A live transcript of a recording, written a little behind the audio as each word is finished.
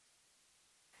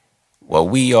What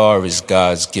we are is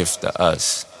God's gift to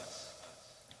us.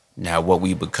 Now, what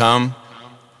we become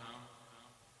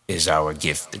is our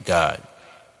gift to God.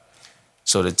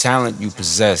 So the talent you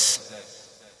possess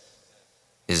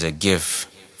is a gift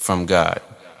from God.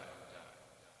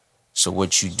 So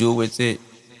what you do with it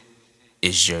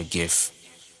is your gift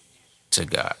to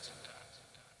God.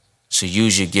 So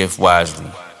use your gift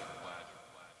wisely.